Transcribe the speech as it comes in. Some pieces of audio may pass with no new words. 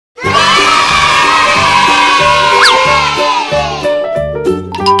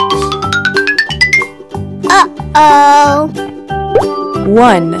Uh-oh.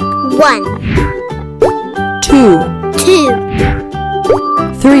 1, 1, 2, 2,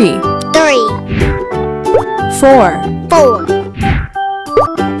 3, 3, 4, 4,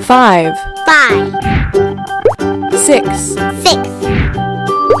 5, 5, 6, 6,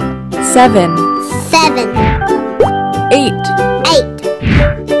 7, 7, 8. 8.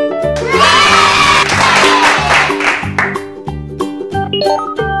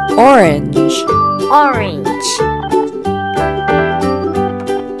 Orange. Orange.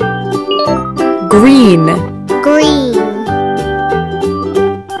 Green. Green.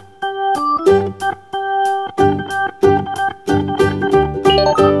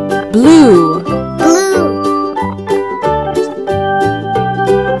 Blue. Blue.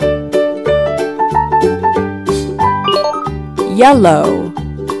 Yellow.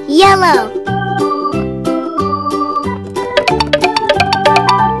 Yellow.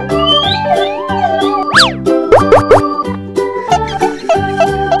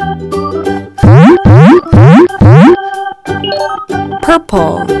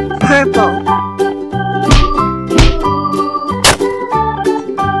 Purple. Purple.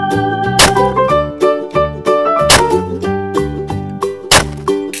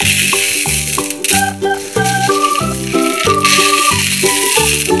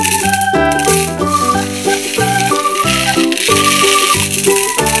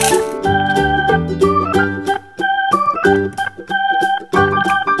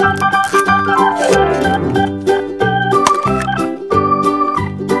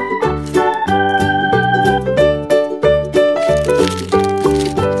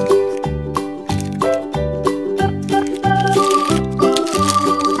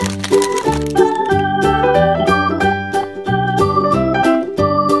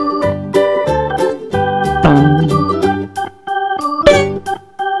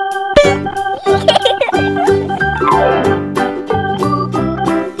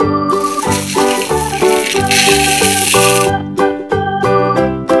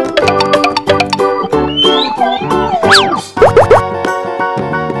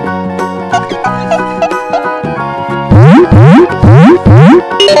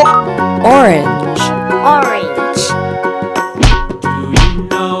 Orange. Orange. Do you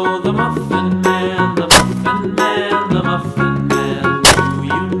know the Muffin Man, the Muffin Man, the Muffin Man? Do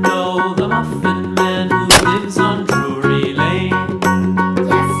you know the Muffin Man who lives on Drury Lane?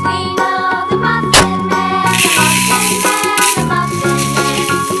 Yes, we know the Muffin Man, the Muffin Man, the Muffin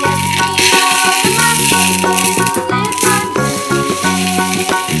Man. Yes, we know the Muffin Man who lives on Drury Lane.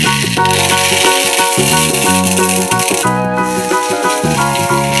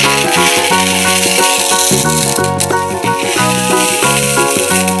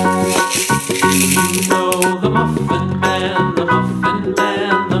 Do you know the Muffin Man, the Muffin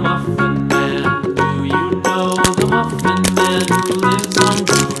Man, the Muffin Man? Do you know the Muffin Man who lives on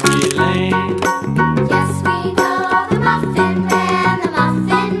Drury Lane? Yes, we know the Muffin Man, the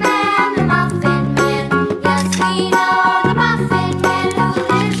Muffin Man, the Muffin Man. Yes, we know the Muffin Man who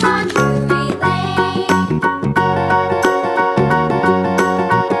lives on Drury Lane.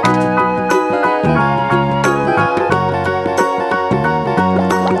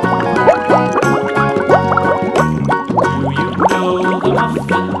 Do you know the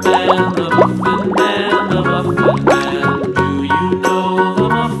Muffin Man, the Muffin Man, the Muffin Man? Do you know the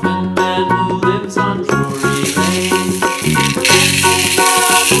Muffin Man who lives on Drury Lane? Yes, we know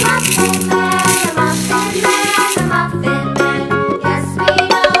the Muffin Man, the Muffin Man, the Muffin Man. Yes, we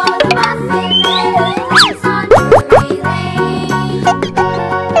know the Muffin Man who lives on Drury Lane.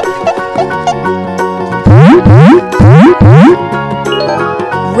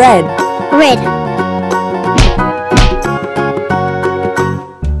 Red. Red.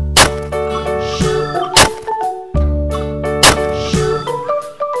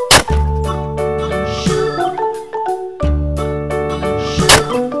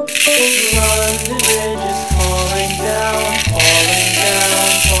 London Bridge is falling down, falling down,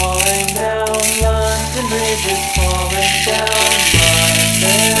 falling down. London Bridge is falling down, my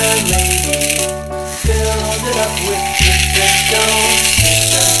fair lady. Filled it up with sticks and stones,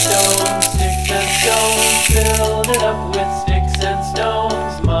 sticks and stones, sticks and stones. Filled it up with sticks and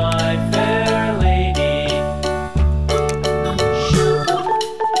stones, my fair lady.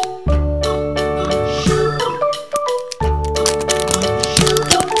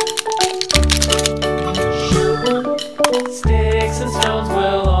 Sticks and stones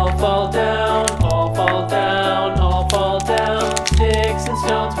will all fall down, all fall down, all fall down. Sticks and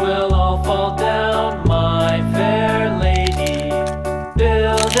stones will all fall down, my fair lady.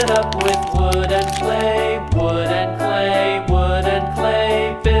 Build it up with wood and clay, wood and clay, wood and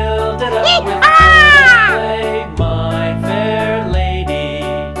clay. Build it up with wood and clay,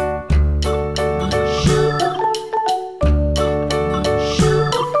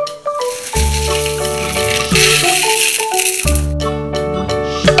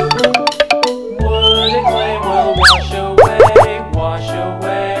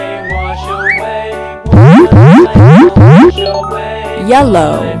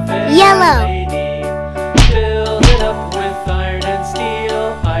 Yellow. Yellow. Build it up with iron and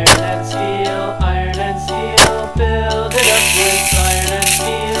steel, iron and steel, iron and steel. Build it up with iron and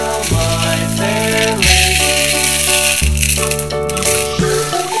steel, my fair lady.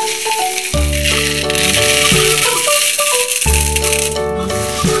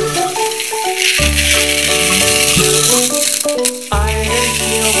 Iron and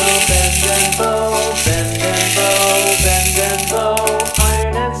steel will bend and bow, bend and bow, bend and bow.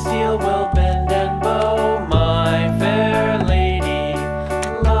 Iron and steel will bend and bow, my fair lady.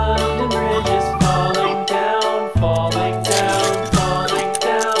 London Bridge is falling down, falling down, falling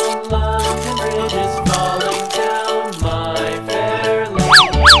down. London Bridge is falling down, my fair lady.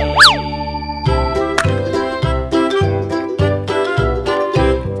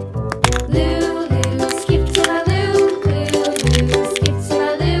 Lulu, skip to my loo, Lulu, skip to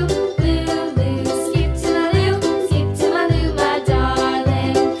my loo, Lulu, skip to my loo, my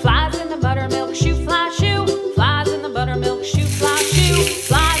darling. Flies in the buttermilk shoe, fly shoe. Flies in the buttermilk shoe, fly shoe.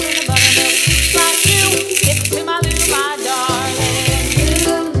 Flies in the buttermilk shoe, fly shoe. Skip to my loo, my darling.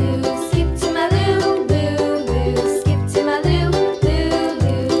 Lulu, skip to my loo, Lulu, skip to my loo,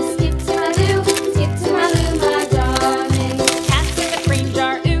 Lulu, skip to my loo, my darling. Cats in the cream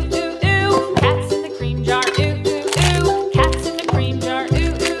jar, ooh ooh ooh. Cats in the cream jar, ooh ooh ooh. Cats in the cream jar, ooh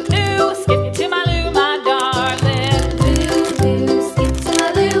ooh ooh. Skip to my loo, my darling. Lulu, skip to my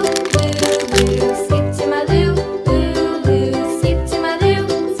loo, Lulu, skip to my loo, Lulu, skip to my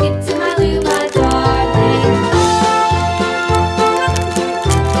loo, my darling.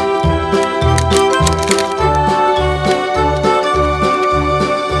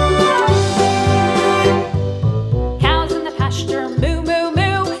 Cows in the pasture, moo moo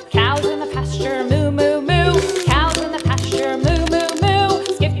moo. Cows in the pasture, moo moo moo. Cows in the pasture, moo moo moo.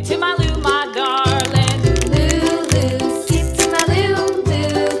 Skip to my loo, my darling. Lulu, skip to my loo,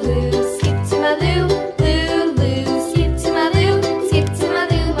 Lulu, skip to my loo, Lulu, skip to my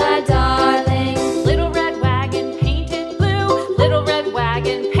loo, my darling. Little red wagon painted blue. Little red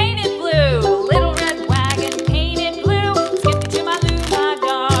wagon painted blue. Little red wagon painted blue. Skip to my loo, my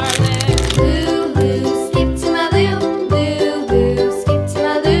darling. Lulu, skip to my loo, Lulu, skip to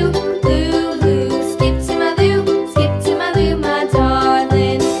my loo, Lulu, skip to my loo, my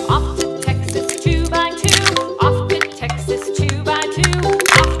darling. Off to Texas 2 by 2. Off to Texas 2 by 2.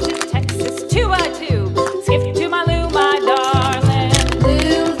 Off to Texas 2 by 2. Skip to my loo, my darling.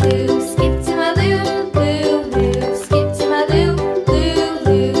 Lulu, skip to my loo, Lulu, skip to my loo,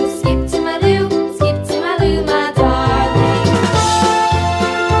 Lulu, skip to my loo, my darling.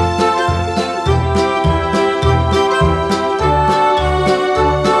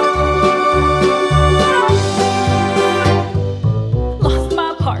 Lost my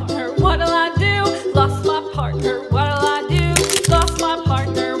partner, what'll I do? Lost my partner, what'll I do? Lost my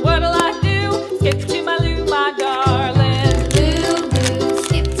partner, what'll I do? Skip to my loo, my darling. Lulu,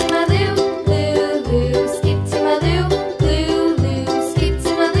 skip to my loo, Lulu, skip to my loo, Lulu, skip to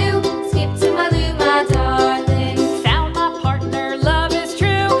my loo, my darling. Found my partner, love is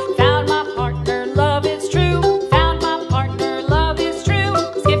true. Found my partner, love is true. Found my partner, love is true.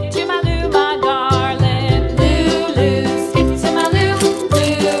 Skip to my loo, my darling. Lulu, skip to my loo,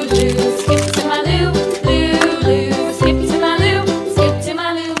 Lulu, skip to my loo, Lulu, skip to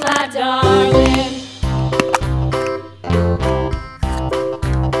my loo, my darling.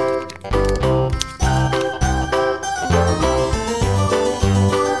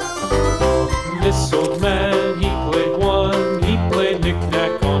 This old man, he played one. He played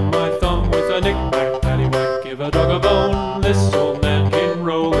knick-knack on my thumb with a knick-knack, paddywhack, give a dog a bone. This old man came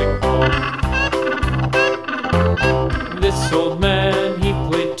rolling home. This old man, he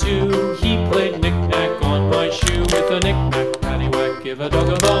played two. He played knick-knack on my shoe with a knick-knack, paddywhack, give a dog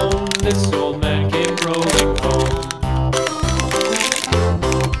a bone. This old man came rolling home.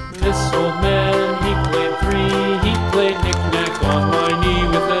 This old man, he played three. He played knick-knack on my knee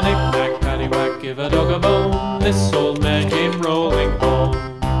with a knick-knack, paddywhack, give a dog a bone. This old man came rolling home.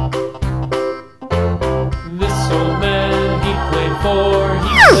 This old man, he played four.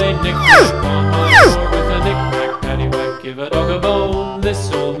 He played knick-knack on my floor with a knick-knack, paddywhack, give a dog a bone.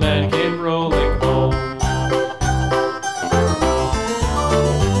 This old man came rolling home.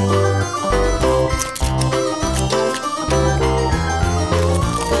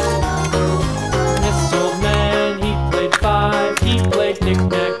 This old man, he played five. He played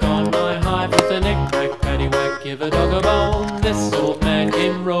knick-knack on my hive with a knick-knack, paddywhack, give a dog a bone. This old man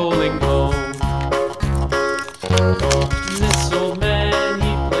came rolling home. This old man,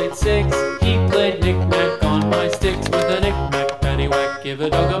 he played six. He played knick-knack on my sticks with a knick-knack, paddywhack, give a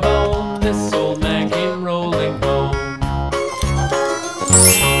dog a bone. This old man came rolling home.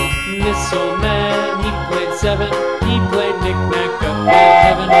 7, he played knick-knack up in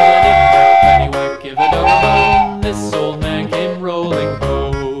heaven with a knick-knack, paddywhack, give a dog a bone. This old man came rolling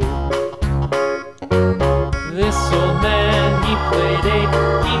home. This old man, he played 8,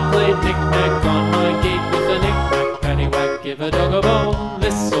 he played knick-knack on my gate with a knick-knack, paddywhack, give a dog a bone.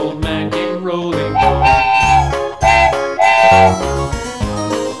 This old man came rolling home.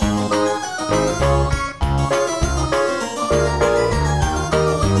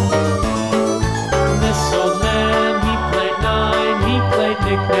 This old man, he played 9, he played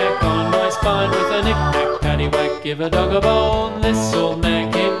knick-knack on my spine with a knick-knack, paddywhack, give a dog a bone. This old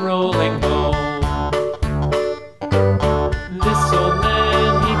man came rolling home. This old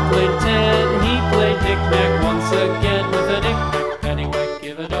man, he played 10, he played knick-knack